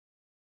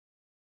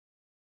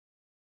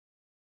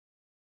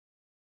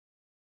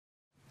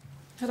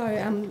Hello,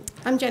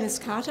 I'm Janice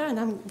Carter, and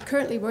I'm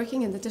currently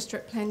working in the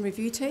District Plan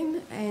Review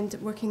team and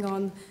working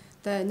on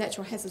the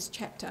Natural Hazards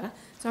chapter.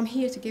 So I'm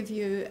here to give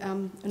you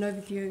an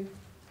overview.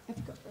 Have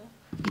you got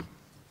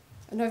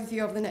an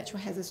overview of the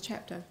Natural Hazards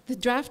chapter? The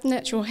draft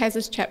Natural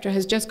Hazards chapter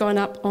has just gone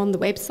up on the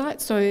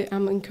website, so I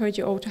encourage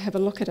you all to have a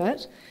look at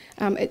it.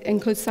 It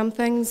includes some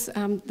things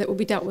that will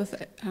be dealt with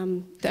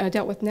that are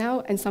dealt with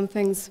now, and some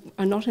things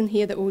are not in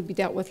here that will be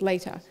dealt with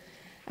later.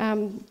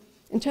 In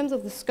terms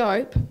of the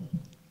scope,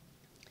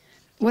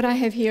 what I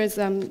have here is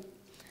there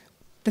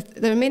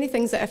are many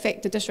things that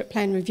affect the district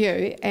plan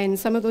review, and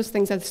some of those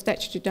things are the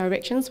statutory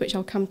directions, which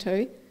I'll come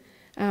to.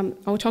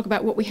 I'll talk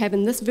about what we have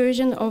in this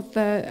version of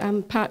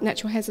the part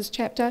Natural Hazards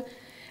chapter,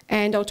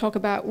 and I'll talk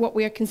about what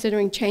we are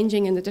considering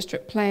changing in the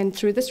district plan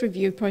through this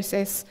review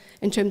process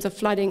in terms of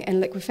flooding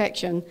and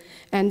liquefaction.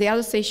 And the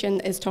other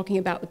session is talking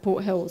about the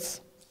Port Hills.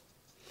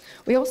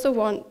 We also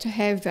want to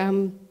have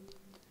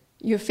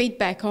your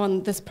feedback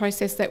on this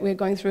process that we're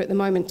going through at the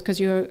moment, because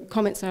your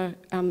comments are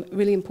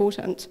really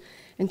important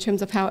in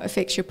terms of how it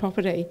affects your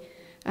property.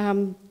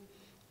 So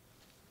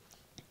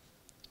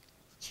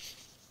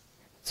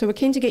we're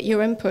keen to get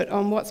your input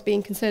on what's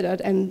being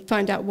considered and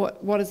find out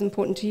what is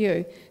important to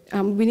you.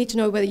 We need to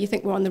know whether you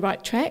think we're on the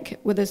right track,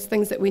 whether there's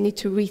things that we need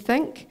to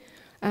rethink,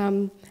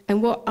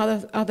 and what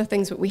other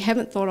things that we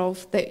haven't thought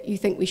of that you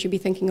think we should be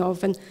thinking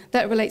of. And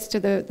that relates to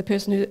the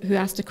person who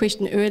asked a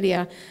question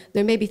earlier.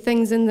 There may be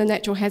things in the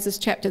Natural Hazards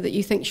chapter that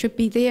you think should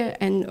be there,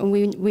 and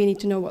we need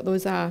to know what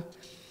those are.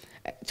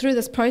 Through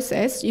this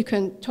process, you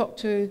can talk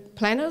to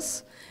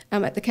planners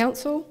at the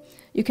council,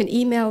 you can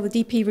email the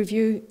DP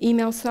Review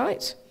email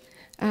site,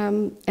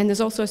 and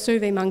there's also a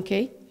Survey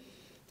Monkey.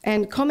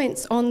 And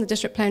comments on the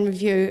District Plan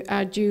Review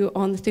are due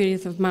on the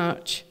 30th of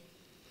March.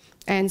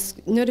 And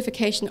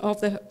notification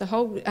of the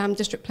whole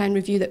district plan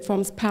review that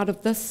forms part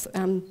of this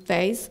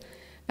phase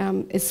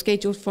is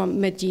scheduled for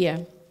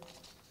mid-year.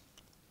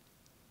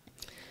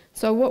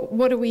 So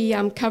what are we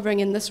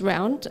covering in this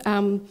round?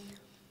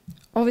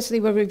 Obviously,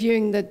 we're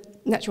reviewing the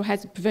natural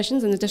hazard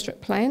provisions in the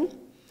district plan.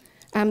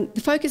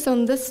 The focus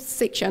on this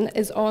section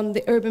is on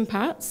the urban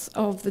parts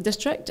of the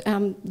district.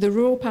 The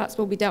rural parts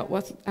will be dealt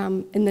with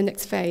in the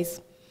next phase.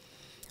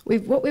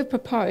 What we've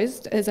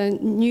proposed is a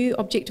new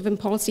objective and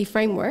policy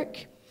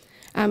framework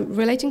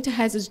relating to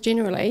hazards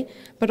generally,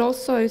 but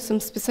also some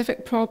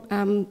specific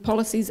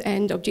policies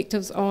and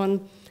objectives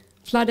on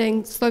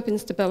flooding, slope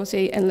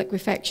instability and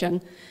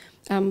liquefaction.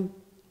 In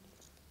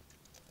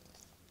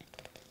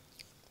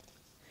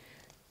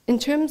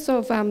terms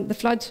of the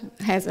flood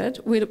hazard,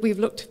 we've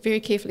looked very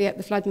carefully at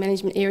the flood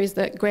management areas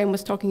that Graham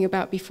was talking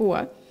about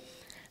before.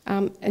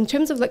 In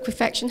terms of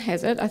liquefaction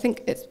hazard, I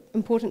think it's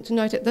important to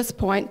note at this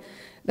point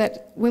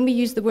that when we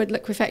use the word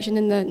liquefaction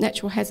in the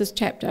natural hazards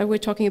chapter, we're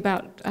talking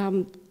about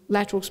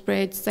lateral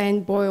spread,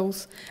 sand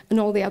boils, and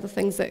all the other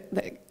things that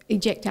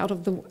eject out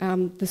of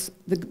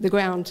the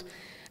ground.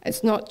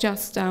 It's not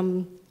just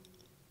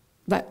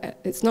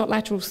it's not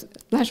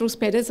lateral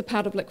spread is a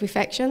part of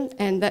liquefaction,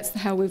 and that's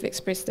how we've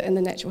expressed it in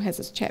the natural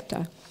hazards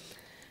chapter.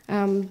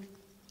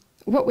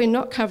 What we're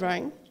not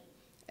covering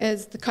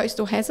is the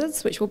coastal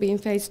hazards, which will be in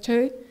phase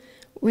 2.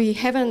 We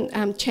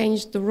haven't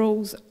changed the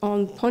rules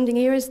on ponding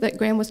areas that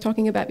Graham was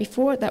talking about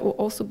before. That will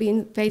also be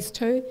in phase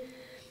 2.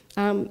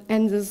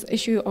 And this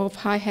issue of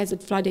high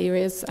hazard flood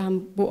areas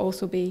will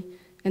also be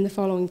in the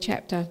following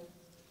chapter.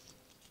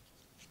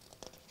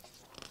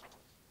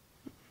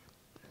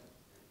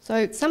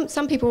 So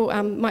some people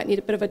might need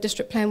a bit of a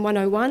District Plan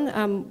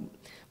 101.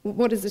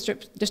 What is the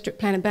District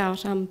Plan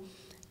about?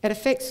 It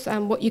affects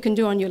what you can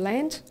do on your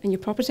land and your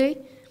property.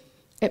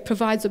 It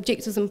provides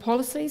objectives and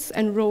policies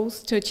and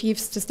rules to achieve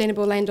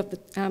sustainable land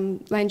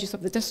use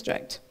of the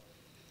district.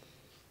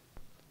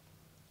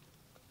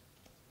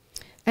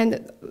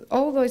 And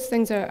all those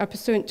things are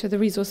pursuant to the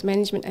Resource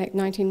Management Act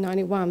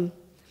 1991.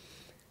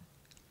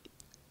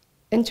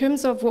 In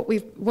terms of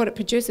what it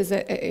produces,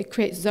 it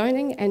creates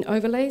zoning and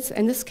overlays.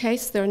 In this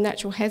case, there are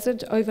natural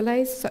hazard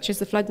overlays, such as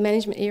the flood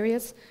management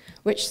areas,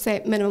 which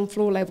set minimum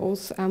floor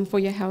levels for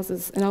your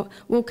houses. And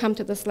we'll come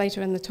to this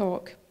later in the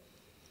talk.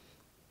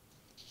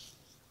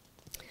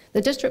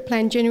 The district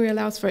plan generally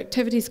allows for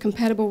activities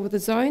compatible with the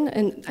zone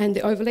and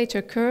the overlay to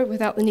occur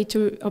without the need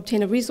to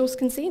obtain a resource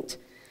consent.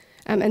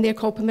 And they're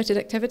called permitted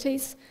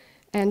activities,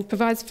 and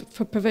provides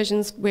for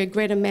provisions where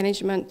greater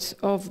management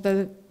of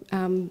the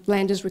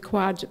land is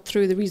required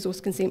through the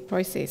resource consent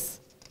process.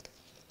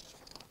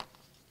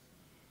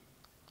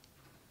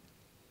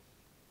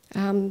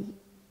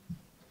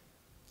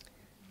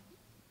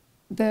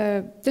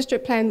 The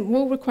district plan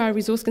will require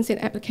resource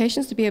consent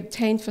applications to be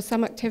obtained for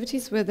some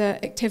activities where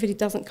the activity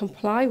doesn't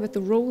comply with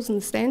the rules and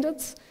the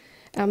standards.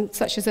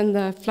 Such as in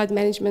the flood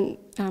management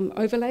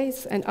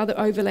overlays and other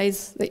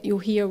overlays that you'll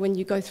hear when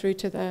you go through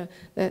to the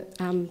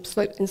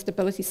slope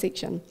instability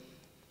section.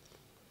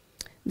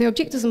 The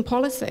objectives and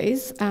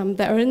policies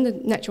that are in the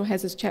natural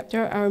hazards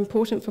chapter are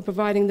important for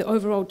providing the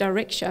overall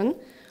direction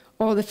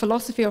or the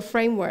philosophy or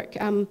framework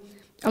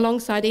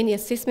alongside any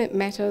assessment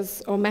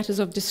matters or matters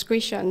of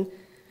discretion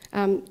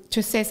to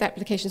assess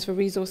applications for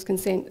resource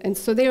consent. And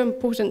so they're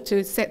important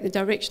to set the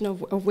direction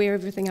of where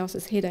everything else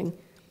is heading.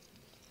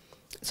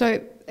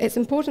 So it's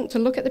important to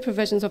look at the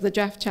provisions of the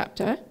draft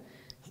chapter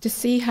to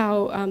see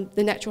how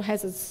the natural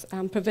hazards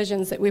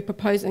provisions that we're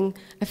proposing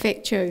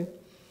affect you.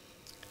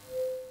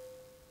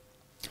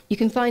 You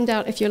can find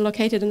out if you're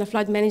located in a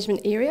flood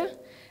management area,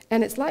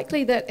 and it's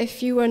likely that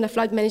if you were in a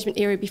flood management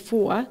area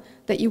before,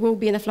 that you will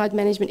be in a flood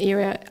management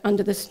area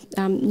under this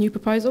new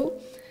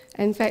proposal.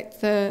 In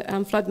fact,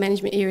 the flood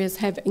management areas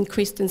have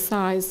increased in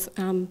size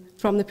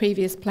from the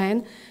previous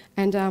plan,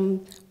 and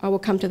I will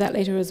come to that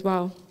later as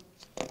well.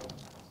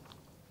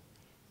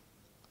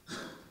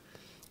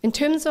 In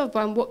terms of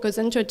what goes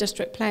into a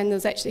district plan,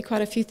 there's actually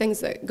quite a few things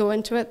that go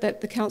into it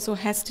that the council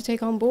has to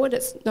take on board.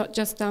 It's not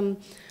just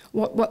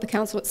what the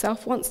council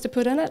itself wants to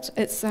put in it.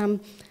 It's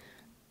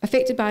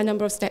affected by a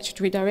number of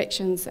statutory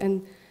directions,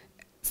 and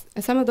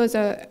some of those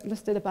are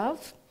listed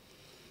above.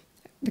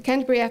 The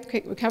Canterbury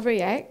Earthquake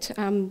Recovery Act,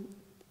 the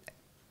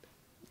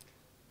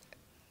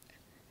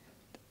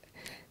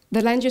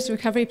Land Use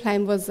Recovery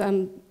Plan was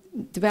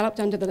developed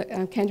under the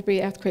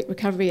Canterbury Earthquake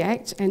Recovery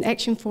Act, and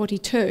Action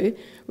 42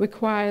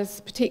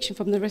 requires protection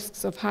from the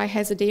risks of high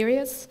hazard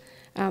areas,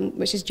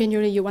 which is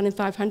generally your 1 in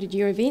 500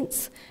 year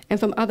events, and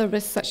from other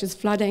risks such as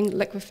flooding,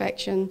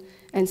 liquefaction,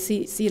 and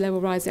sea level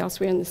rise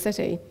elsewhere in the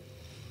city.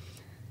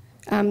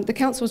 The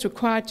council is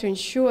required to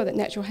ensure that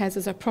natural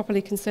hazards are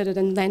properly considered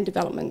in land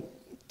development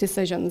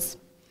decisions.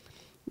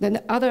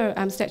 The other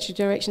statutory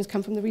directions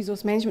come from the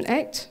Resource Management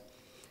Act,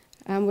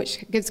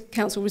 which gives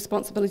council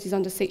responsibilities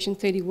under Section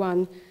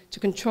 31 to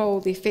control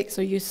the effects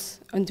or use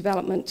and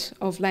development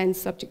of land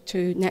subject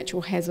to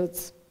natural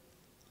hazards.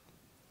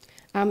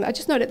 I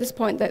just note at this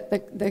point that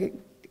the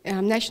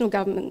national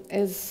government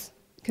is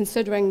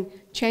considering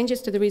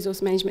changes to the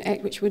Resource Management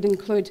Act, which would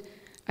include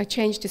a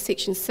change to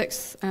Section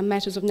 6,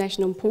 matters of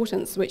national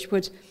importance, which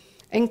would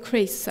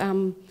increase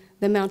the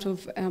amount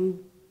of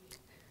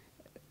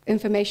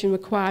information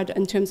required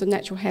in terms of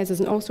natural hazards,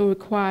 and also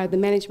require the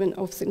management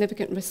of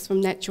significant risks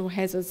from natural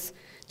hazards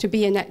to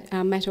be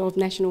a matter of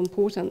national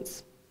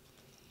importance.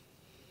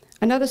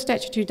 Another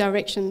statutory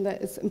direction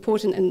that is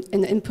important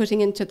in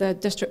inputting into the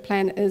district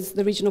plan is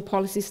the regional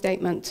policy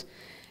statement.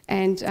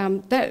 And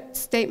that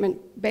statement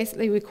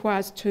basically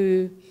requires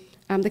the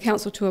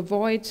council to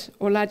avoid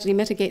or largely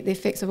mitigate the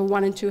effects of a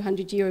 1 in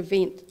 200 year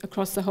event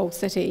across the whole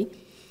city,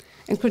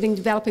 including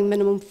developing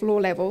minimum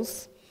floor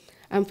levels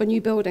for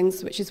new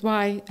buildings, which is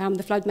why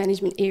the flood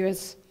management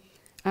areas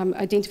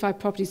identify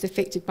properties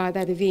affected by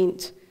that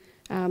event.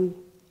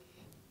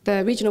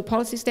 The regional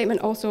policy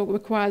statement also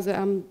requires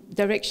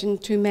direction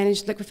to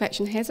manage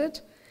liquefaction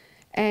hazard,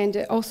 and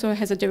it also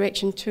has a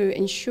direction to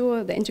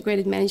ensure the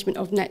integrated management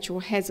of natural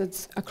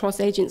hazards across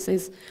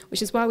agencies,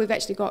 which is why we've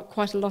actually got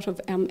quite a lot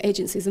of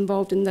agencies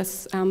involved in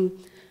this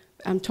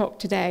talk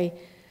today.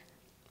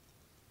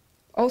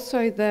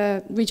 Also,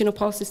 the regional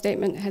policy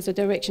statement has a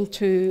direction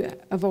to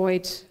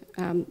avoid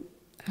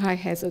high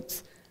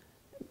hazards.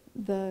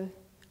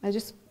 I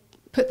just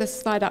put this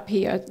slide up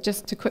here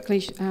just to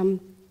quickly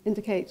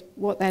indicate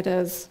what that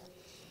is.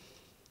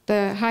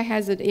 The high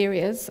hazard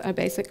areas are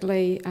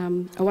basically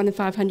a 1 in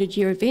 500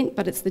 year event,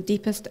 but it's the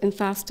deepest and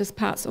fastest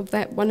parts of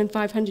that 1 in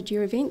 500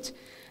 year event,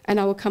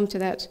 and I will come to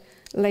that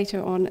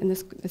later on in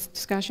this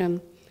discussion.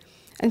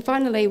 And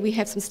finally, we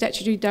have some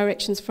statutory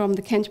directions from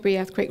the Canterbury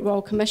Earthquake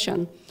Royal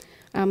Commission,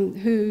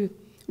 who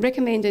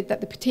recommended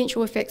that the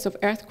potential effects of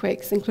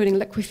earthquakes, including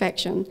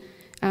liquefaction,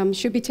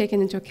 should be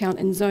taken into account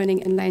in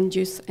zoning and land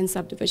use and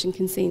subdivision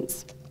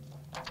consents.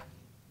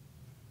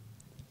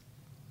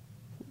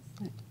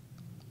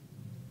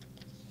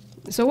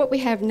 So what we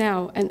have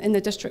now in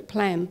the district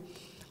plan,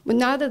 well,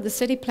 neither the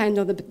city plan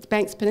nor the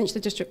Banks Peninsula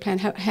district plan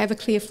have a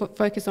clear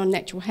focus on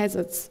natural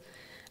hazards.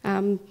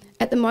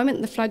 At the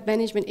moment, the flood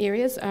management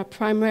areas are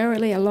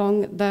primarily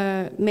along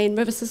the main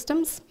river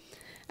systems.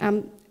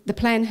 The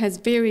plan has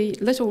very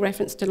little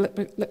reference to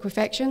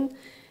liquefaction,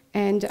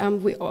 and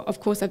of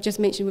course, I've just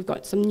mentioned we've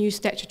got some new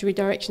statutory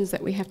directions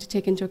that we have to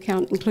take into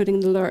account,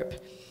 including the LURP.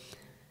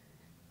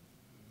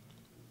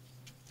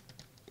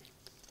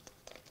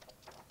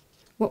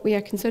 What we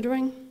are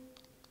considering?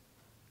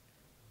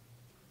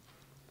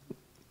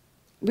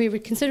 We're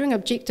considering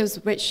objectives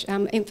which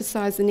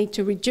emphasise the need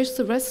to reduce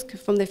the risk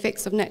from the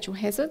effects of natural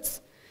hazards,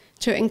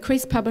 to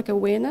increase public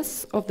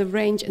awareness of the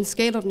range and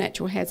scale of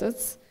natural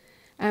hazards,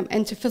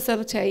 and to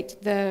facilitate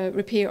the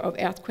repair of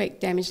earthquake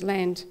damaged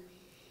land.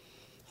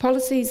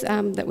 Policies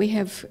that we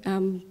have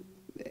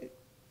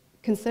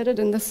considered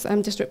in this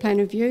district plan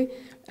review,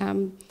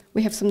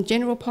 we have some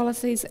general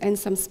policies and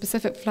some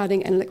specific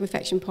flooding and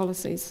liquefaction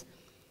policies.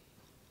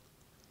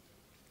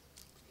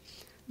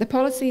 The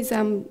policies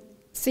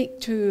seek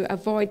to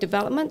avoid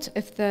development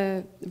if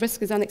the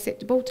risk is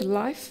unacceptable to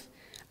life,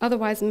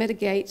 otherwise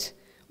mitigate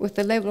with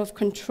the level of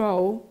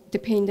control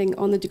depending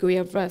on the degree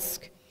of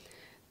risk,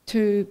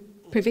 to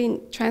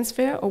prevent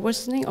transfer or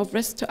worsening of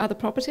risk to other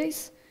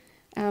properties,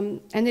 and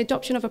the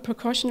adoption of a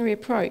precautionary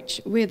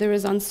approach where there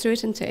is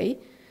uncertainty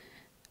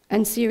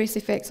and serious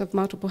effects of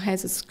multiple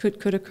hazards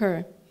could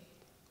occur.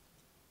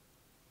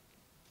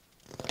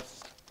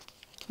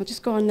 I'll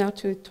just go on now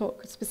to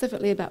talk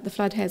specifically about the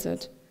flood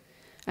hazard.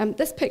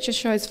 This picture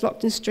shows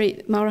Flockton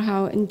Street,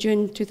 Marahau in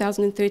June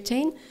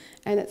 2013,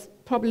 and it's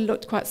probably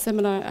looked quite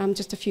similar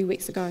just a few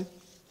weeks ago.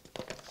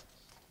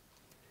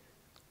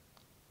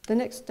 The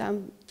next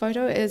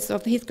photo is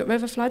of the Heathcote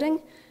River flooding,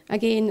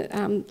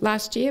 again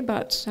last year,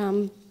 but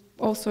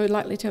also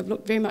likely to have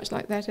looked very much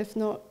like that, if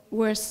not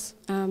worse,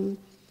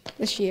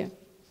 this year.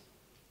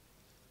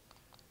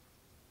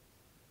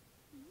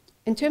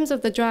 In terms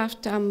of the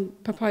draft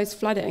proposed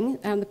flooding,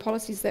 the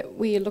policies that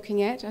we are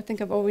looking at, I think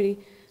I've already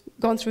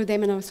gone through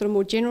them in a sort of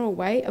more general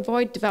way.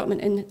 Avoid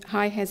development in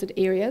high hazard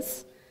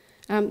areas.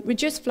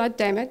 Reduce flood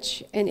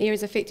damage in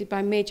areas affected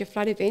by major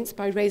flood events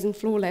by raising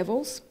floor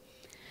levels.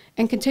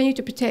 And continue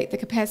to protect the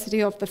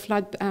capacity of the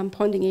flood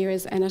ponding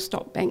areas and a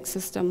stop bank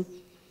system.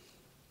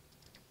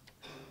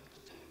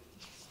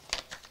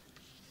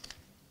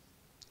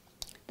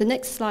 The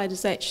next slide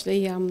is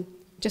actually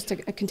just a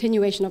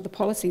continuation of the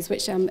policies,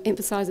 which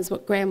emphasises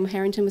what Graham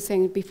Harrington was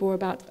saying before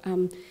about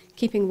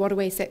keeping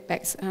waterway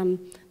setbacks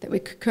that we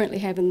currently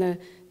have in the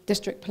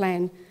district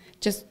plan.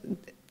 Just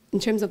in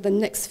terms of the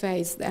next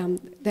phase,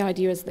 the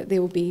idea is that they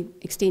will be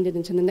extended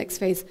into the next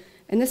phase.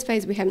 In this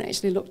phase, we haven't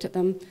actually looked at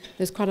them.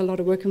 There's quite a lot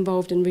of work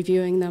involved in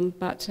reviewing them,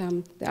 but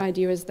the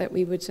idea is that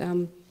we would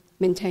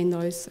maintain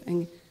those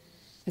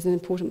as an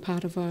important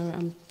part of our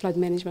flood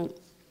management.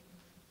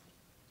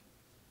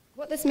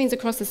 What this means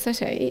across the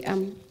city,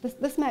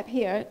 this map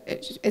here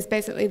is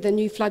basically the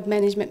new flood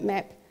management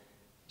map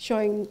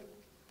showing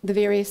the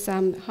various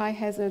high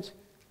hazard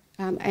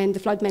and the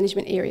flood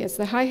management areas.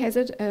 The high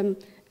hazard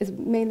is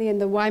mainly in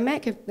the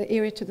Waimak, the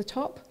area to the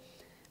top,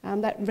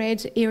 that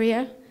red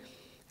area.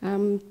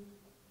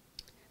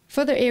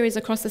 Further areas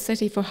across the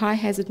city for high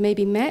hazard may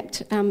be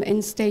mapped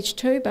in stage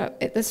 2, but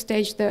at this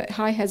stage the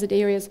high hazard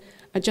areas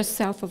are just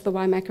south of the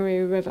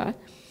Waimakariri River.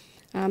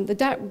 The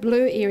dark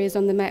blue areas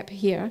on the map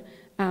here,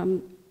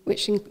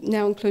 which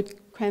now include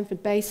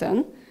Cranford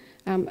Basin,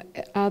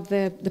 are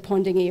the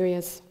ponding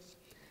areas.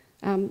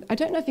 I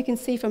don't know if you can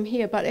see from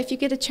here, but if you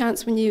get a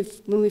chance when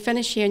we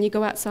finish here and you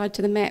go outside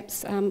to the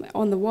maps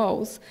on the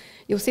walls,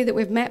 you'll see that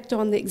we've mapped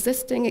on the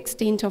existing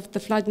extent of the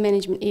flood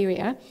management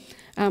area.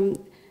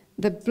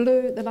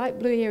 The light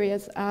blue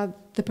areas are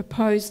the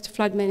proposed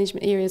flood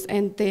management areas,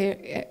 and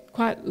they're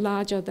quite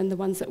larger than the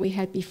ones that we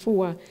had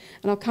before.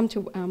 And I'll come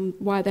to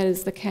why that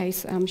is the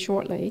case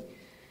shortly.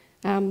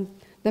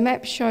 The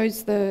map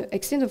shows the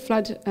extent of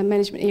flood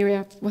management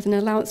area with an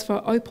allowance for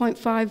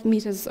 0.5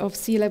 metres of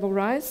sea level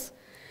rise,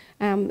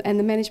 and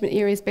the management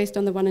area is based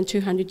on the 1 in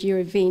 200 year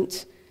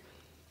event.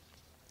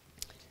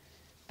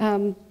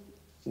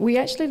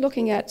 We're actually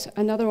looking at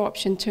another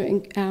option to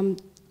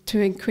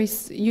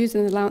increase, use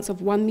an allowance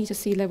of 1 metre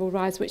sea level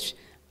rise, which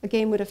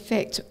again would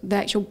affect the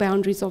actual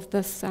boundaries of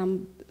this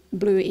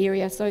blue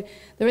area. So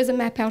there is a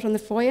map out on the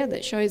foyer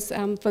that shows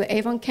for the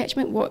Avon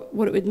catchment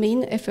what it would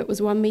mean if it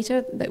was 1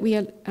 metre that we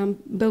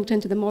built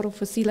into the model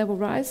for sea level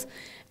rise,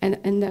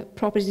 and the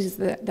properties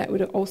that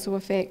would also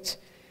affect.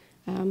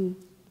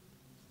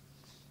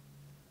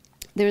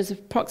 There is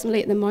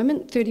approximately at the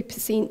moment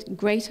 30%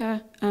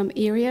 greater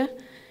area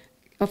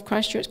of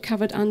Christchurch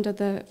covered under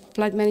the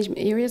flood management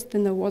areas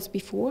than there was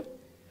before.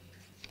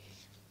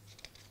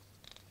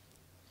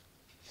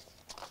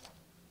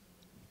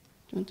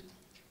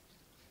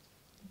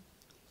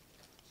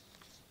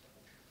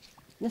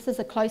 This is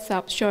a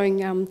close-up showing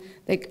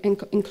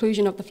the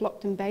inclusion of the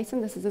Flockton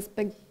Basin. This is this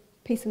big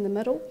piece in the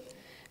middle.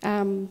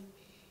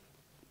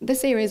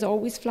 This area is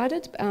always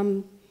flooded,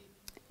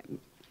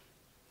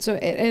 so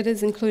it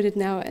is included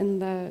now in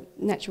the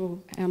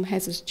natural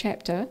hazards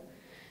chapter.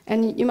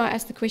 And you might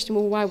ask the question,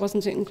 well, why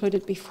wasn't it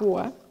included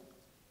before?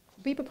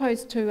 We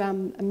propose to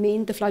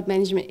amend the flood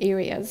management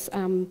areas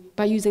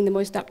by using the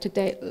most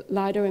up-to-date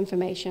LIDAR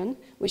information,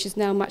 which is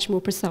now much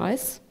more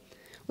precise.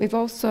 We've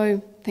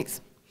also,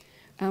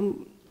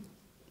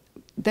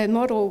 the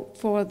model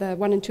for the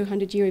 1 in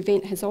 200 year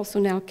event has also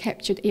now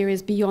captured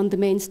areas beyond the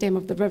main stem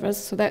of the rivers,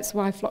 so that's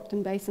why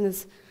Flockton Basin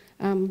is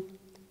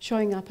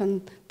showing up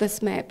on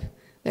this map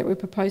that we're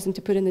proposing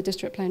to put in the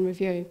district plan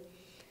review.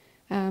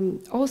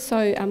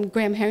 Also,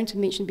 Graham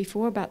Harrington mentioned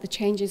before about the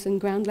changes in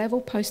ground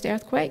level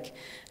post-earthquake,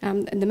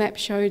 and the map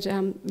showed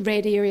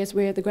red areas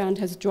where the ground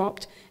has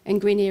dropped and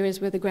green areas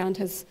where the ground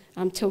has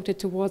tilted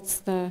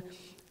towards the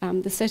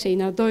city.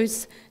 Now,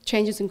 those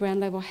changes in ground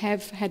level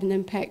have had an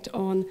impact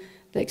on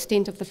the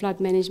extent of the flood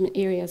management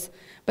areas.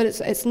 But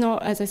it's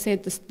not, as I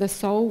said, the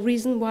sole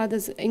reason why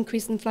there's an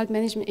increase in flood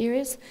management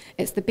areas.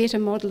 It's the better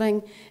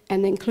modelling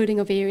and the including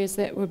of areas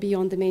that were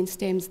beyond the main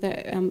stems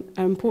that are an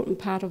important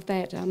part of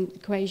that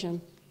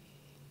equation.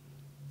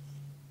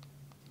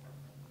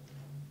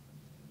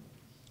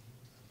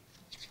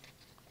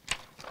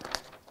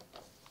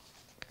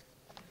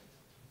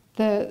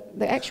 The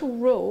actual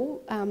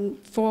rule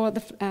for the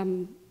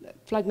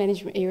flood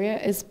management area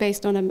is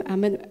based on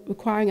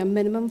requiring a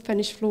minimum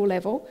finished floor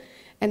level,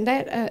 and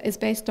that is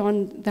based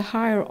on the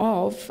higher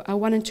of a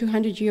 1 in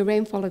 200 year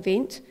rainfall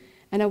event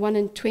and a 1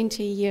 in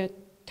 20 year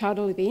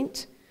tidal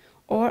event,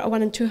 or a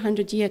 1 in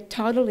 200 year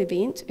tidal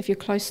event if you're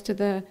close to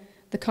the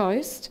the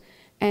coast,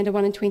 and a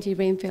 1 in 20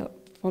 rainfall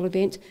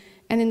event.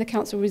 And then the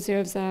council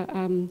reserves are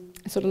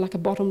sort of like a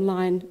bottom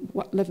line,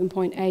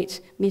 11.8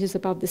 metres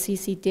above the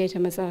CC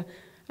datum as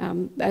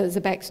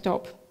a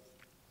backstop.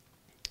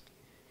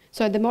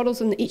 So the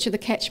models in each of the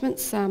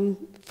catchments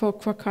for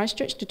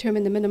Christchurch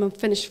determine the minimum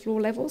finished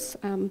floor levels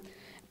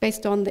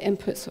based on the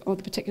inputs of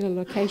the particular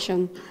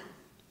location.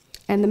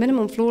 And the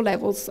minimum floor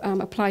levels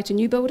apply to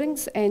new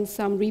buildings and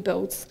some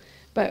rebuilds,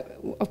 but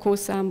of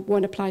course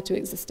won't apply to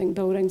existing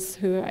buildings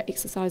who are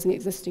exercising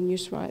existing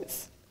use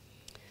rights.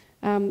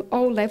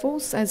 All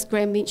levels, as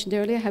Graham mentioned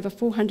earlier, have a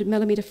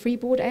 400mm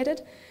freeboard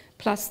added,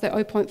 plus the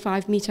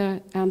 0.5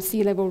 metre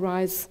sea level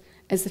rise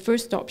as the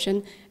first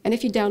option. And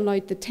if you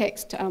download the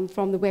text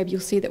from the web, you'll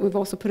see that we've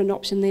also put an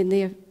option in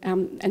there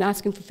and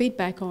asking for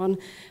feedback on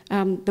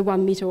the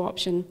 1 metre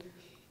option.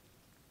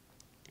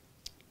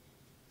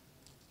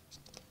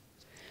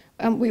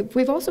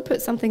 We've also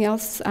put something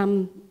else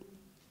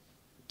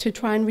to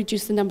try and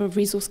reduce the number of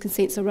resource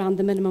consents around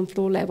the minimum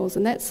floor levels,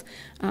 and that's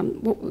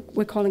what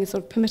we're calling a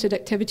sort of permitted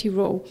activity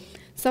rule.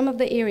 Some of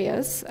the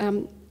areas,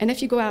 and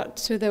if you go out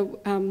to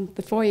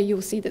the foyer,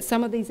 you'll see that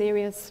some of these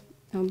areas,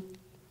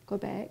 go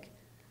back,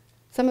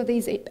 some of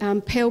these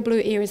pale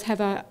blue areas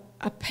have a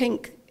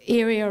pink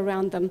area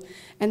around them,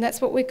 and that's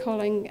what we're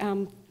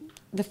calling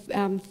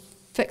the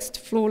fixed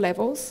floor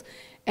levels.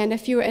 And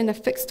if you're in a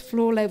fixed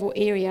floor level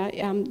area,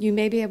 you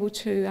may be able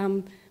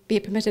to be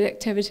a permitted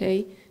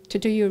activity to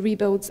do your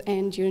rebuilds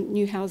and your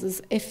new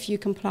houses if you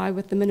comply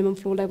with the minimum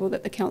floor level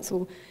that the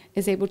council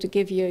is able to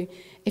give you.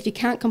 If you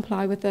can't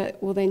comply with it,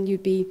 well then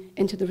you'd be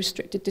into the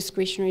restricted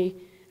discretionary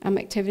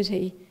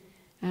activity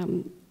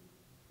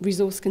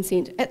resource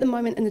consent. At the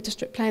moment in the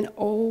district plan,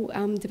 all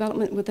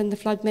development within the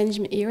flood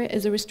management area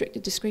is a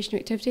restricted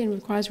discretionary activity and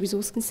requires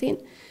resource consent.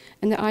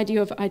 And the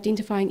idea of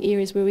identifying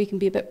areas where we can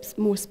be a bit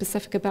more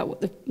specific about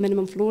what the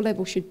minimum floor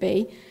level should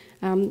be,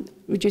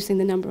 reducing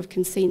the number of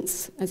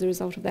consents as a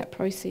result of that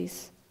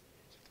process.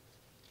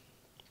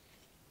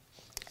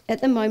 At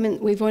the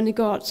moment, we've only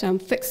got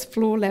fixed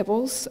floor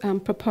levels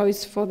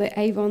proposed for the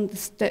Avon, the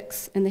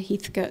Styx and the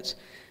Heathcote.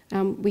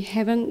 We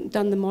haven't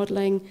done the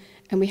modelling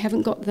and we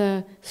haven't got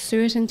the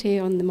certainty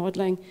on the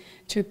modelling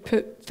to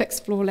put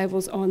fixed floor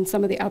levels on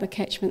some of the other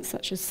catchments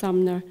such as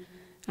Sumner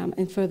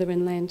and further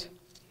inland.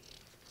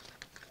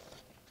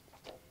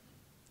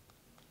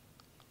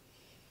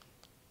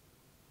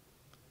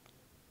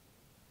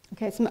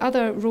 Okay, some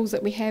other rules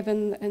that we have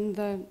in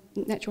the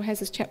Natural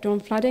Hazards chapter on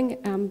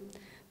flooding.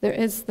 There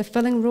is the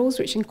filling rules,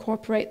 which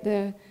incorporate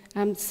the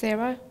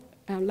SARA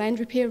land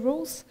repair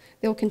rules.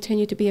 They'll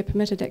continue to be a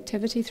permitted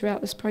activity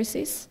throughout this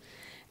process.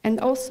 And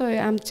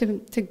also,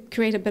 to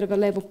create a bit of a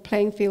level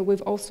playing field,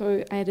 we've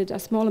also added a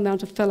small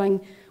amount of filling,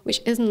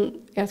 which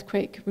isn't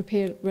earthquake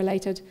repair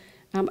related,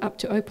 up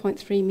to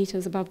 0.3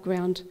 metres above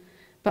ground,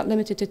 but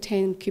limited to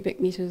 10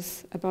 cubic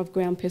metres above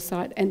ground per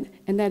site, and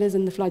that is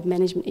in the flood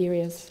management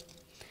areas.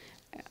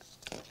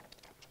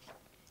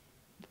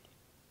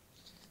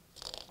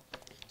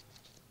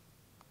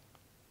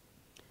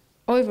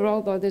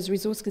 Overall, though, there's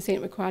resource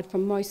consent required for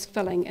most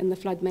filling in the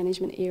flood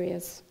management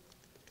areas.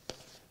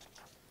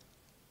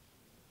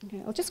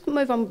 Okay, I'll just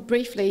move on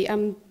briefly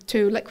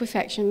to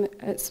liquefaction.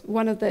 It's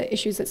one of the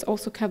issues that's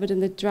also covered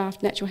in the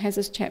draft Natural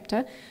Hazards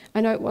chapter.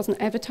 I know it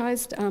wasn't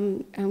advertised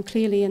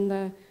clearly in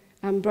the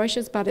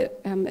brochures, but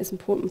it is an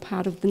important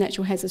part of the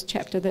Natural Hazards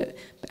chapter that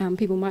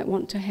people might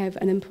want to have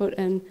an input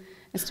in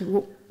as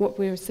to what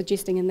we're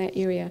suggesting in that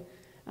area.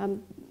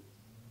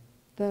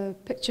 The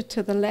picture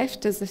to the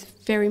left is the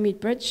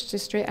Ferrymead Bridge,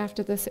 just straight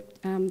after the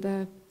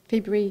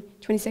February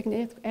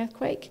 22nd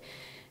earthquake,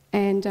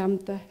 and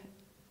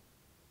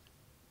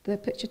the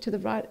picture to the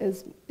right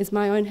is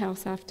my own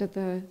house after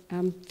the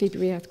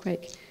February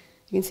earthquake.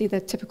 You can see the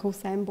typical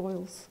sand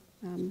boils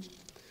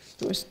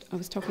that I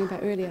was talking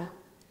about earlier.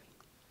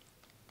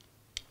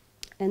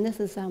 And this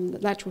is the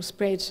lateral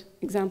spread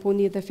example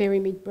near the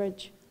Ferrymead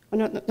Bridge, or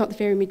not the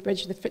Ferrymead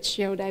Bridge, the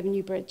Fitzgerald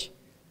Avenue Bridge.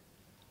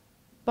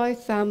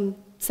 Both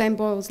sand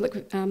boils,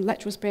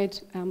 lateral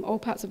spread, all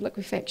parts of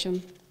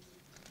liquefaction.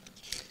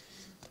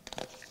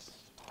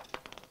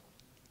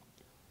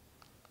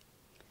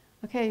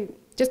 Okay,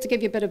 just to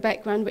give you a bit of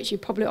background, which you're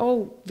probably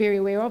all very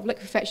aware of,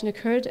 liquefaction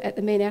occurred at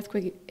the main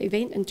earthquake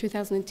event in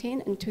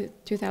 2010 and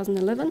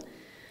 2011.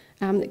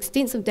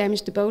 Extensive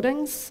damage to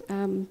buildings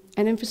and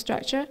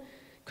infrastructure,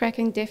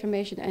 cracking,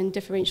 deformation and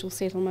differential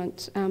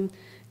settlement,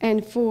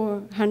 and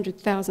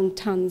 400,000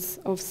 tonnes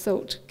of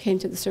silt came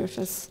to the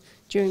surface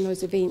during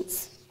those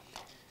events.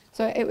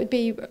 So it would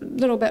be a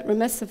little bit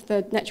remiss if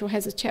the Natural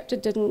Hazards chapter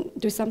didn't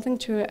do something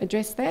to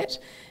address that.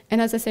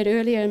 And as I said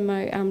earlier in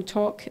my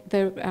talk,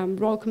 the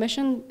Royal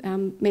Commission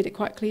made it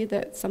quite clear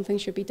that something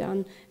should be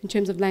done in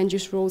terms of land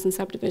use rules and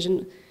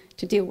subdivision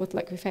to deal with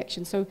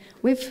liquefaction. So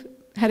we've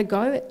had a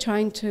go at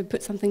trying to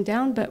put something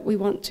down, but we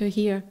want to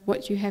hear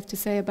what you have to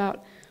say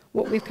about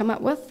what we've come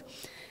up with.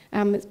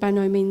 It's by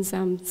no means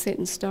set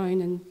in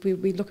stone, and we'll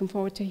be looking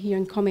forward to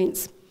hearing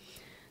comments.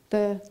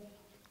 The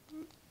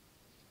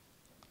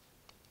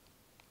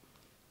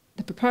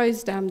the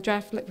proposed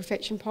draft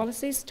liquefaction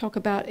policies talk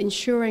about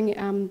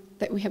ensuring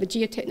that we have a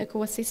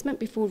geotechnical assessment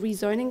before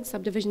rezoning,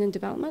 subdivision and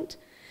development,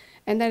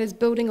 and that is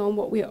building on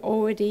what we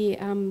already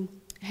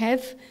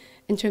have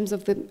in terms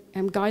of the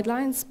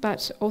guidelines,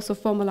 but also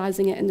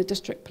formalising it in the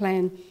district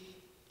plan.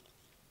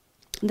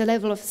 The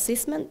level of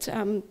assessment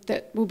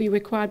that will be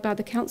required by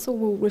the council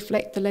will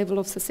reflect the level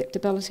of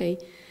susceptibility.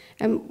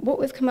 And what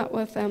we've come up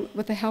with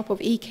the help of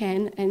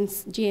ECAN and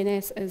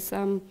Janice is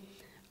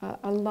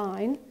a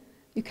line.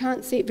 You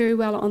can't see it very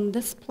well on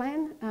this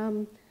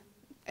plan.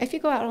 If you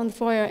go out on the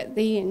foyer at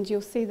the end, you'll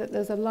see that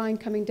there's a line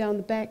coming down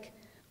the back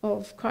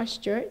of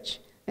Christchurch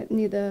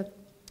near the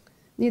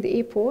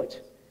airport.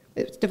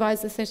 It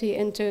divides the city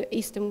into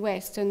east and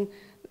west, and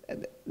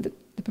the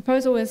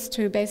proposal is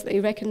to basically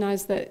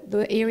recognise that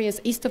the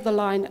areas east of the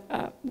line,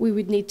 we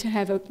would need to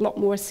have a lot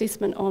more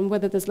assessment on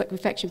whether there's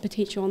liquefaction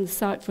potential on the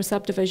site for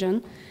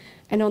subdivision,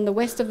 and on the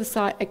west of the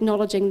site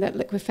acknowledging that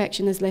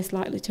liquefaction is less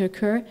likely to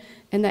occur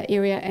in that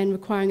area and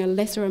requiring a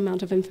lesser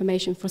amount of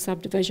information for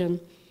subdivision.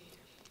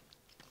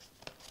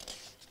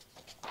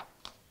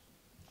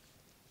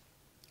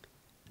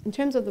 In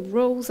terms of the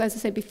rules, as I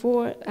said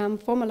before,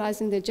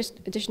 formalising the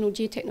additional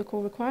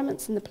geotechnical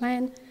requirements in the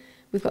plan,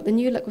 we've got the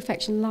new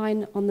liquefaction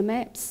line on the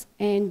maps,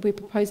 and we're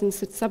proposing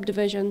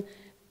subdivision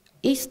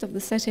east of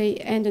the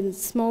city and in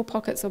small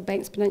pockets of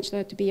Banks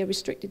Peninsula to be a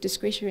restricted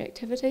discretionary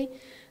activity,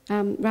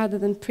 rather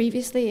than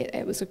previously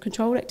it was a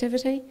controlled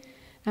activity.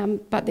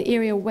 But the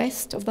area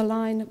west of the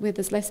line, where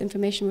there's less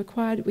information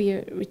required, we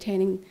are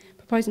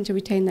proposing to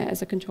retain that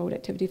as a controlled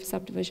activity for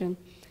subdivision.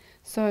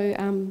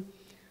 So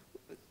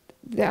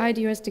the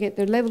idea is to get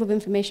the level of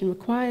information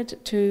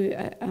required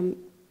to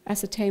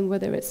ascertain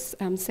whether it's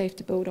safe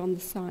to build on the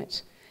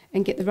site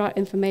and get the right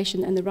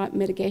information and the right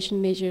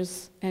mitigation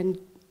measures and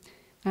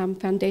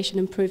foundation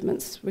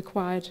improvements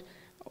required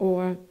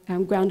or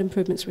ground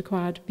improvements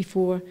required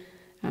before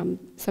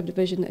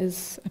subdivision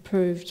is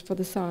approved for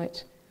the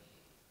site.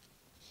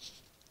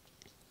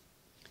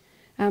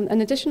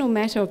 An additional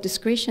matter of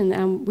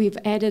discretion, we've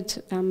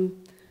added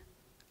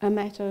a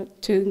matter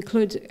to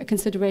include a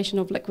consideration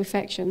of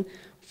liquefaction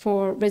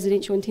for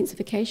residential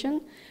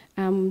intensification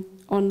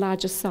on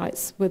larger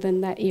sites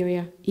within that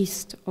area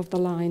east of the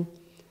line.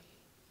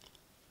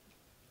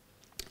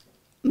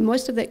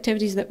 Most of the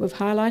activities that we've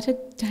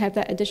highlighted to have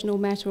that additional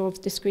matter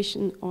of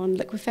discretion on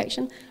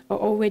liquefaction are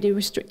already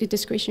restricted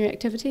discretionary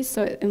activities,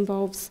 so it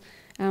involves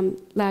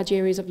large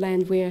areas of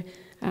land where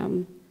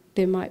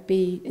there might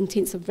be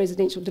intensive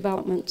residential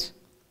development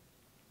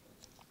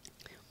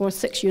or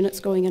 6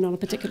 units going in on a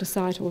particular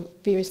site or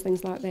various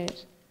things like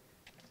that.